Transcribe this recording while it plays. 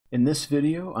In this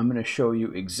video, I'm going to show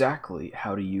you exactly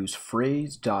how to use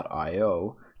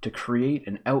Frase.io to create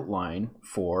an outline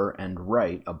for and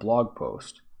write a blog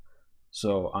post.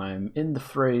 So I'm in the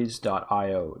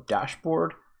Frase.io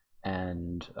dashboard,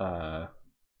 and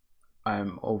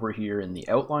I'm over here in the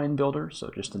outline builder.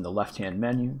 So just in the left-hand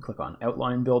menu, click on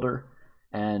outline builder,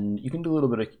 and you can do a little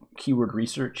bit of keyword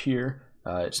research here.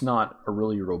 It's not a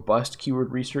really robust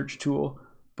keyword research tool,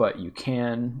 but you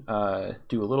can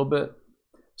do a little bit.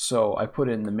 So I put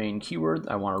in the main keyword.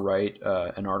 I want to write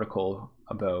an article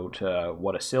about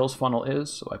what a sales funnel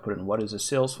is. So I put in what is a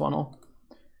sales funnel.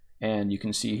 And you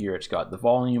can see here it's got the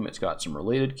volume, it's got some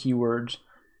related keywords.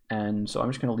 And so I'm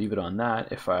just going to leave it on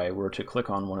that. If I were to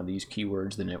click on one of these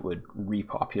keywords, then it would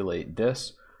repopulate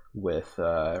this with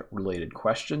related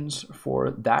questions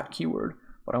for that keyword.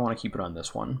 But I want to keep it on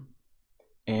this one.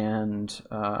 And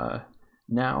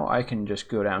now I can just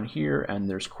go down here, and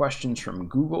there's questions from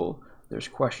Google. There's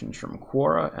questions from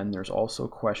Quora, and there's also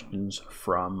questions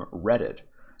from Reddit,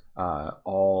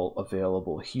 all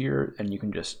available here. And you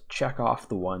can just check off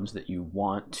the ones that you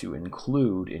want to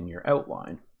include in your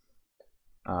outline.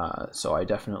 So I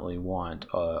definitely want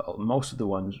most of the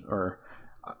ones, or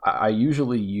I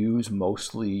usually use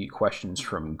mostly questions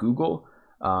from Google,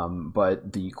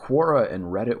 but the Quora and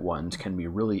Reddit ones can be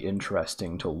really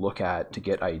interesting to look at to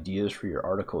get ideas for your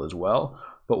article as well.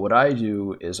 But what I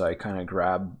do is I kind of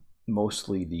grab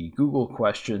mostly the Google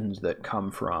questions that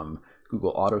come from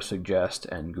Google Autosuggest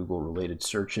and Google related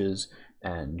searches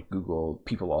and Google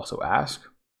People Also Ask.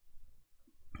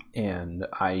 And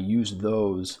I use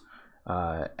those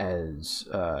as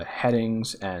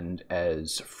headings and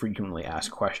as frequently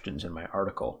asked questions in my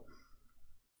article.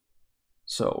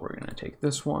 So we're going to take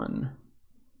this one,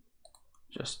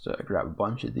 just grab a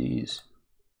bunch of these.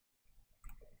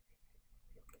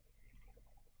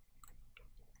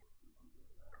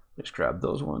 Just grab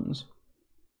those ones,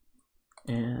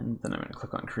 and then I'm going to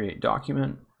click on Create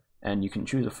Document, and you can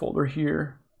choose a folder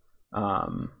here.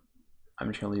 I'm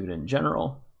just going to leave it in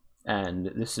General, and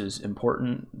this is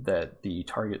important that the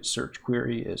target search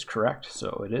query is correct,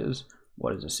 so it is.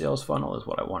 What is a sales funnel is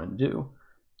what I wanted to do,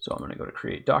 so I'm going to go to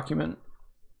Create Document.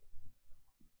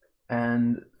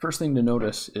 And first thing to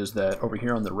notice is that over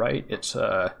here on the right, it's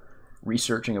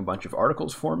researching a bunch of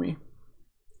articles for me,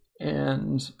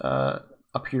 and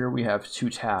up here we have two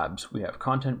tabs. We have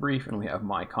Content Brief and we have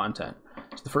My Content.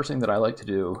 So the first thing that I like to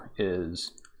do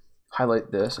is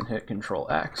highlight this and hit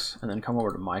Control X, and then come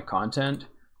over to My Content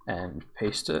and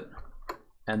paste it.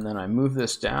 And then I move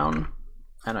this down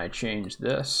and I change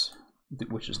this,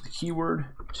 which is the keyword,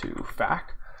 to FAQ.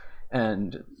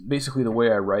 And basically the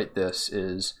way I write this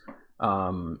is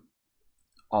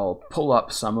I'll pull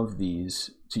up some of these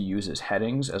to use as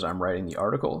headings as I'm writing the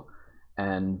article.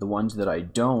 And the ones that I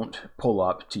don't pull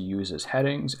up to use as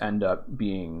headings end up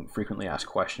being frequently asked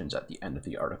questions at the end of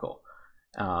the article.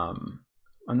 And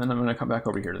then I'm going to come back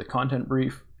over here to the content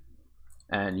brief,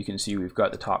 and you can see we've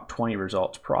got the top 20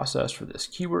 results processed for this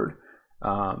keyword.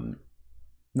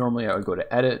 Normally I would go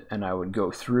to edit, and I would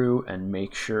go through and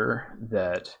make sure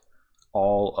that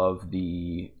all of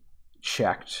the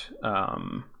checked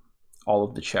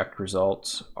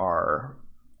results are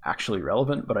actually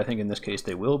relevant, but I think in this case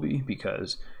they will be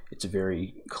because it's a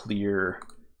very clear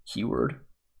keyword.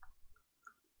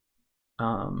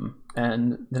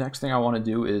 And the next thing I want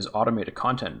to do is automate a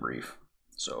content brief.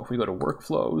 So if we go to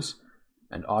Workflows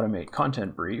and Automate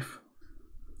Content Brief,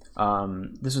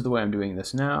 this is the way I'm doing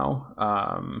this now.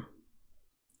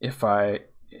 If I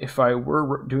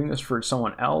were doing this for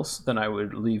someone else, then I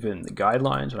would leave in the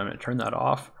guidelines, but I'm going to turn that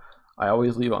off. I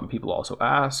always leave on People Also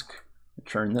Ask.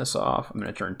 Turn this off. I'm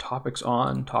going to turn topics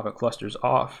on, topic clusters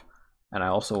off, and I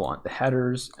also want the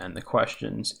headers and the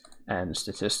questions and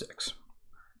statistics.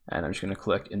 And I'm just going to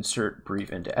click Insert Brief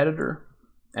into Editor,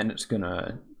 and it's going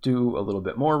to do a little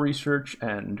bit more research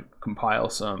and compile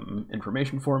some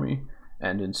information for me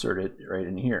and insert it right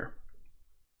in here.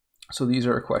 So these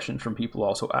are questions from People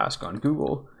Also Ask on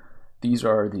Google. These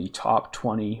are the top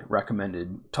 20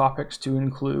 recommended topics to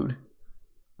include.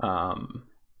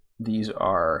 These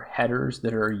are headers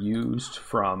that are used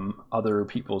from other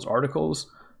people's articles,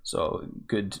 so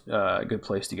good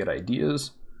place to get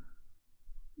ideas.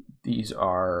 These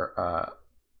are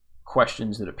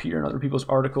questions that appear in other people's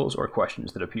articles or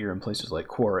questions that appear in places like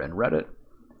Quora and Reddit.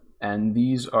 And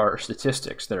these are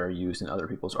statistics that are used in other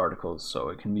people's articles, so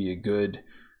it can be a good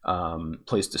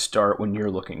place to start when you're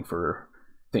looking for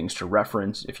things to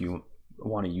reference if you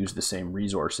want to use the same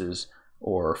resources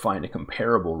or find a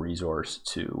comparable resource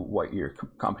to what your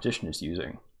competition is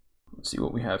using. Let's see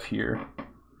what we have here.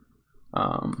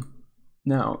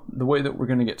 Now, the way that we're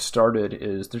going to get started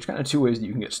is there's kind of two ways that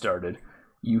you can get started.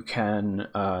 You can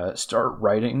start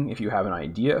writing if you have an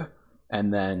idea,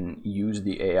 and then use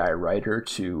the AI writer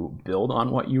to build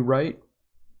on what you write.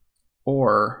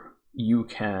 Or you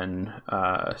can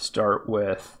start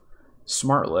with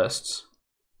smart lists.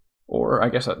 Or I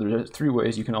guess there's three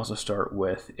ways. You can also start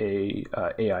with a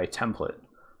AI template.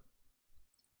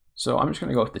 So I'm just going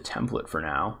to go with the template for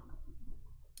now.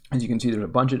 As you can see, there's a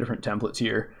bunch of different templates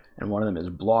here, and one of them is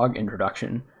blog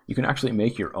introduction. You can actually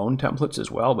make your own templates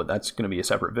as well, but that's going to be a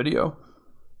separate video.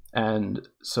 And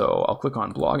so I'll click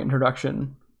on blog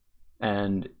introduction,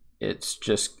 and it's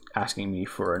just asking me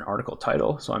for an article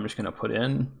title. So I'm just going to put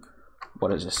in,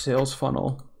 what is a sales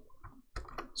funnel,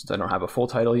 since I don't have a full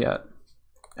title yet,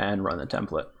 and run the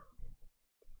template.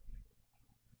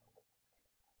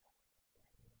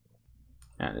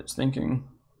 And it's thinking,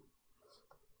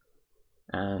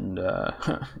 and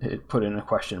it put in a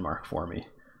question mark for me,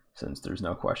 since there's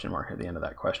no question mark at the end of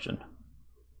that question.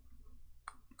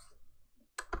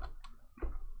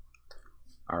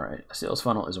 All right, a sales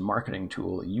funnel is a marketing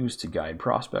tool used to guide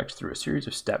prospects through a series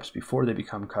of steps before they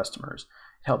become customers.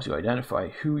 It helps you identify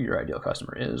who your ideal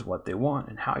customer is, what they want,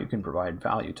 and how you can provide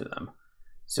value to them.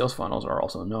 Sales funnels are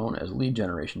also known as lead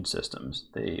generation systems.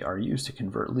 They are used to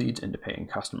convert leads into paying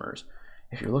customers.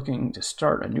 If you're looking to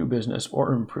start a new business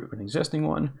or improve an existing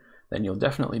one, then you'll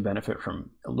definitely benefit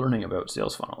from learning about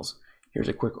sales funnels. Here's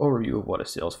a quick overview of what a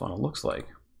sales funnel looks like.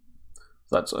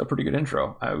 So that's a pretty good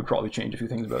intro. I would probably change a few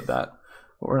things about that,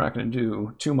 but we're not going to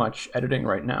do too much editing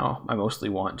right now. I mostly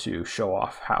want to show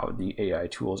off how the AI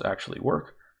tools actually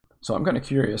work. So I'm kind of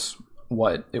curious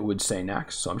what it would say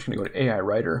next. So I'm just going to go to AI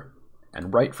Writer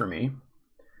and write for me.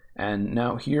 And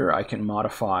now here I can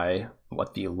modify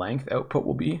what the length output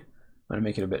will be. I'm going to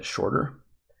make it a bit shorter.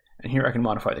 And here I can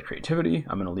modify the creativity.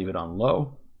 I'm going to leave it on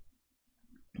low.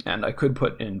 And I could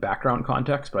put in background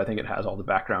context, but I think it has all the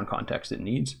background context it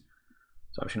needs.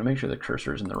 So I'm just going to make sure the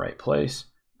cursor is in the right place.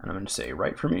 And I'm going to say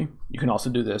write for me. You can also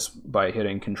do this by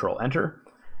hitting Control Enter.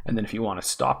 And then if you want to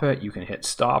stop it, you can hit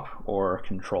stop or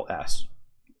Control S.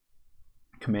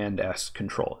 Command S,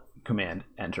 Command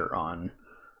Enter on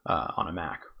a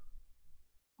Mac.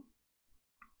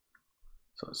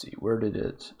 So let's see, where did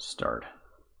it start?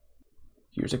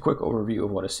 Here's a quick overview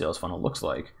of what a sales funnel looks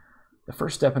like. The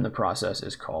first step in the process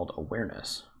is called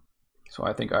awareness. So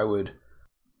I think I would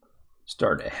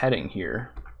start a heading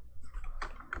here.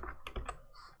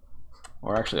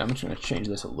 Or actually, I'm just going to change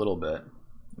this a little bit.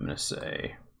 I'm going to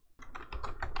say,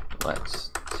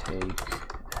 let's take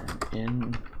an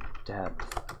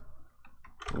in-depth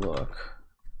look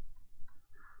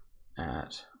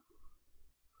at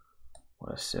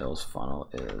what a sales funnel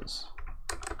is.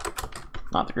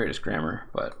 Not the greatest grammar,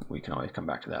 but we can always come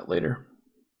back to that later.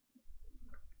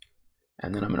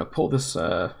 And then I'm going to pull this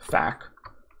FAQ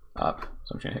up.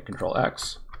 So I'm just going to hit Control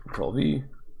X, Control V,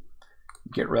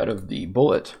 get rid of the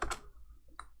bullet,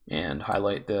 and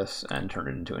highlight this and turn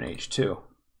it into an H2.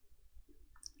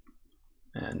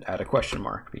 And add a question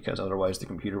mark, because otherwise the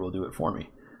computer will do it for me.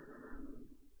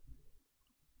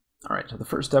 All right, so the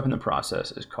first step in the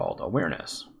process is called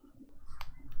awareness.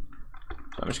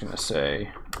 So I'm just going to say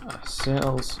a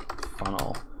sales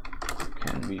funnel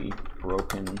can be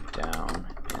broken down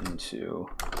into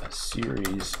a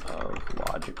series of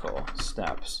logical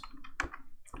steps.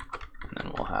 And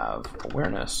then we'll have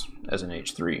awareness as an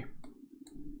H3.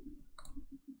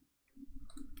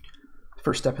 The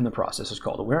first step in the process is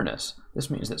called awareness. This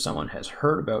means that someone has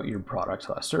heard about your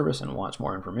product/service and wants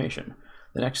more information.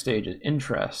 The next stage is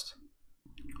interest.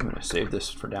 I'm going to save this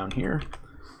for down here.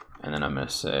 And then I'm going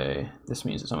to say, this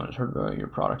means that someone has heard about your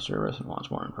product service and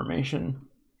wants more information.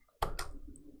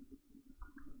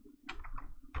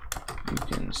 You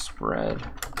can spread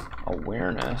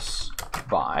awareness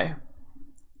by,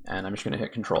 and I'm just going to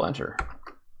hit Control Enter.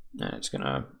 And it's going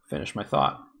to finish my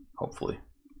thought, hopefully.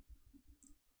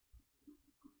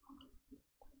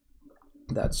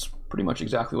 That's pretty much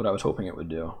exactly what I was hoping it would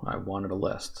do. I wanted a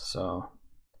list, so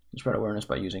you spread awareness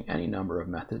by using any number of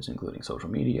methods, including social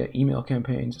media, email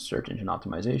campaigns, search engine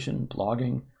optimization,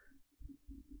 blogging.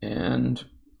 And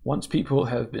once people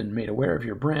have been made aware of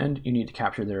your brand, you need to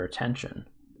capture their attention.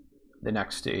 The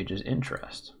next stage is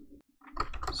interest.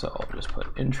 So I'll just put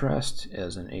interest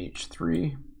as an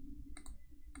H3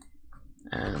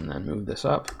 and then move this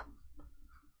up.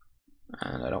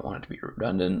 And I don't want it to be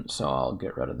redundant, so I'll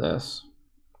get rid of this.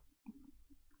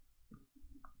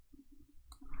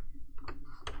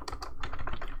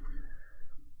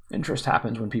 Interest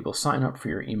happens when people sign up for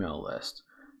your email list.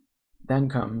 Then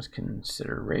comes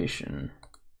consideration.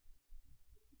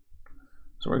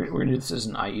 So we're going to do this as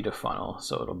an AIDA funnel.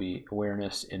 So it'll be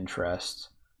awareness, interest,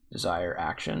 desire,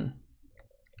 action.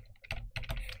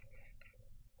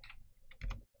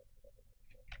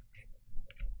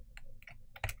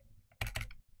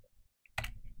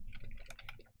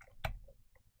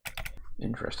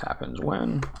 Interest happens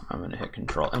when I'm going to hit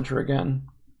Control Enter again.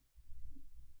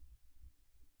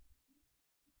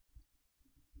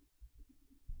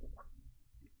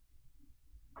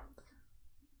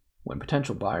 When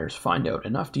potential buyers find out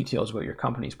enough details about your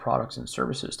company's products and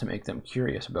services to make them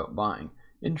curious about buying,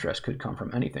 interest could come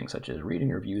from anything such as reading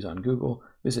reviews on Google,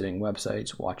 visiting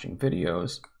websites, watching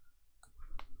videos,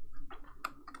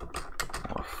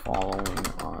 or following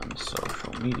on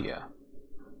social media.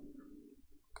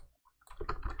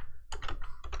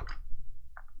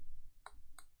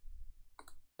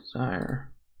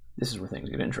 Desire. This is where things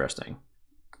get interesting.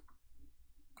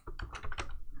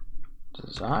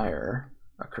 Desire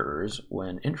occurs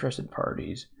when interested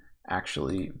parties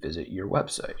actually visit your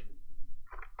website.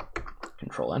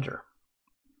 Control Enter.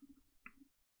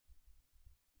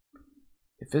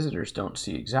 If visitors don't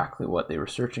see exactly what they were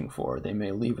searching for, they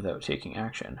may leave without taking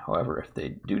action. However, if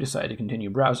they do decide to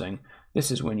continue browsing, this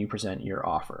is when you present your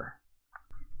offer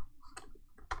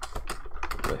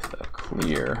with a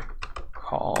clear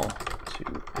call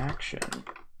to action.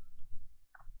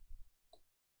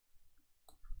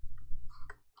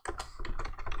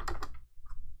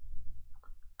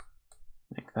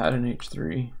 Make that an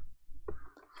H3,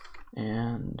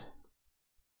 and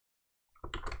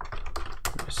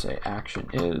just say action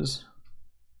is,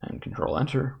 and Control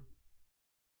Enter.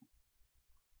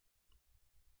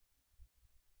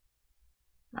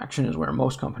 Action is where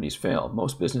most companies fail.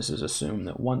 Most businesses assume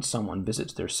that once someone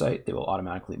visits their site, they will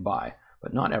automatically buy,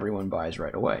 but not everyone buys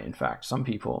right away. In fact, some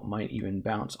people might even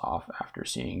bounce off after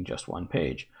seeing just one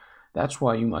page. That's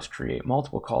why you must create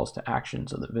multiple calls to action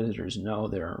so that visitors know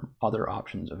there are other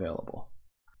options available.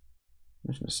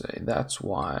 I'm just going to say that's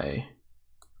why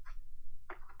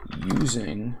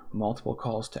using multiple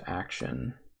calls to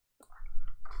action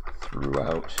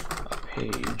throughout a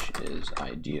page is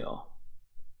ideal.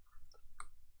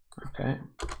 Okay,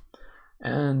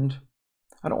 and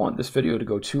I don't want this video to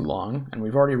go too long, and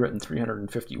we've already written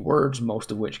 350 words,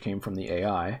 most of which came from the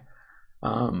AI.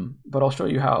 But I'll show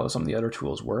you how some of the other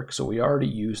tools work. So we already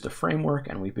used a framework,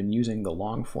 and we've been using the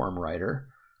long form writer.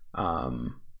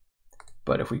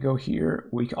 But if we go here,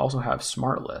 we also have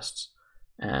smart lists.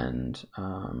 And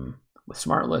with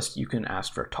smart lists, you can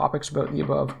ask for topics about the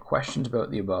above, questions about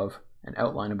the above, an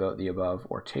outline about the above,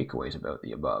 or takeaways about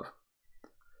the above.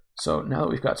 So now that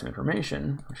we've got some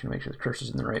information, I'm just going to make sure the cursor's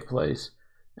in the right place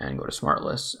and go to smart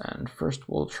lists. And first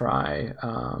we'll try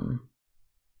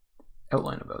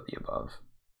outline about the above.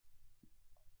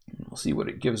 And we'll see what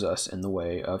it gives us in the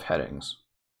way of headings.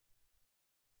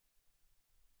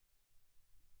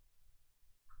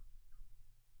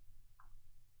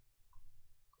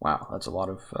 Wow, that's a lot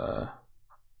of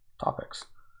topics.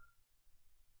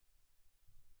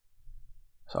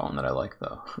 So one that I like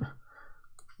though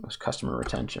was customer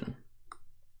retention.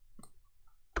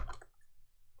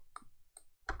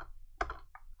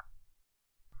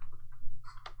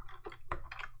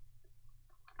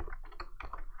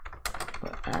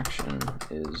 But action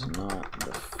is not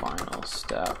the final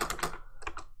step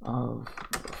of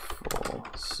the full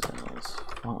sales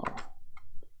funnel.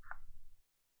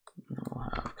 And we'll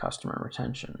have customer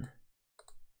retention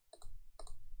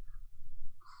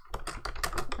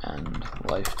and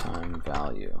lifetime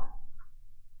value.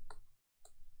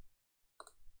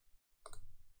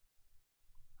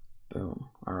 Boom.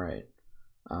 All right.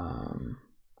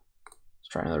 Let's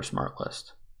try another smart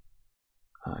list.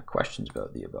 Questions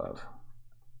about the above.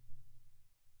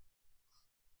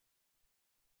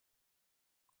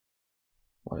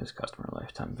 What is customer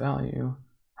lifetime value?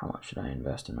 How much should I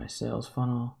invest in my sales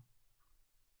funnel?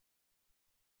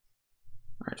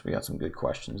 All right, so we got some good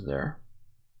questions there.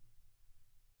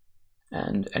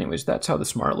 And anyways, that's how the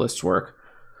smart lists work.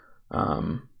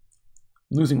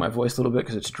 Losing my voice a little bit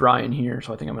because it's dry in here,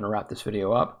 so I think I'm going to wrap this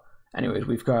video up. Anyways,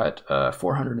 we've got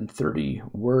 430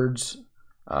 words,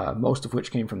 most of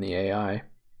which came from the AI,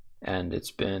 and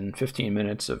it's been 15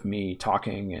 minutes of me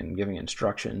talking and giving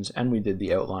instructions, and we did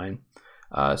the outline.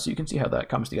 So you can see how that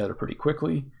comes together pretty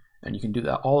quickly, and you can do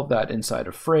that, all of that inside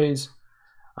of Frase.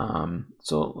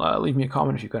 So leave me a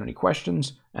comment if you've got any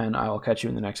questions, and I'll catch you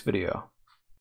in the next video.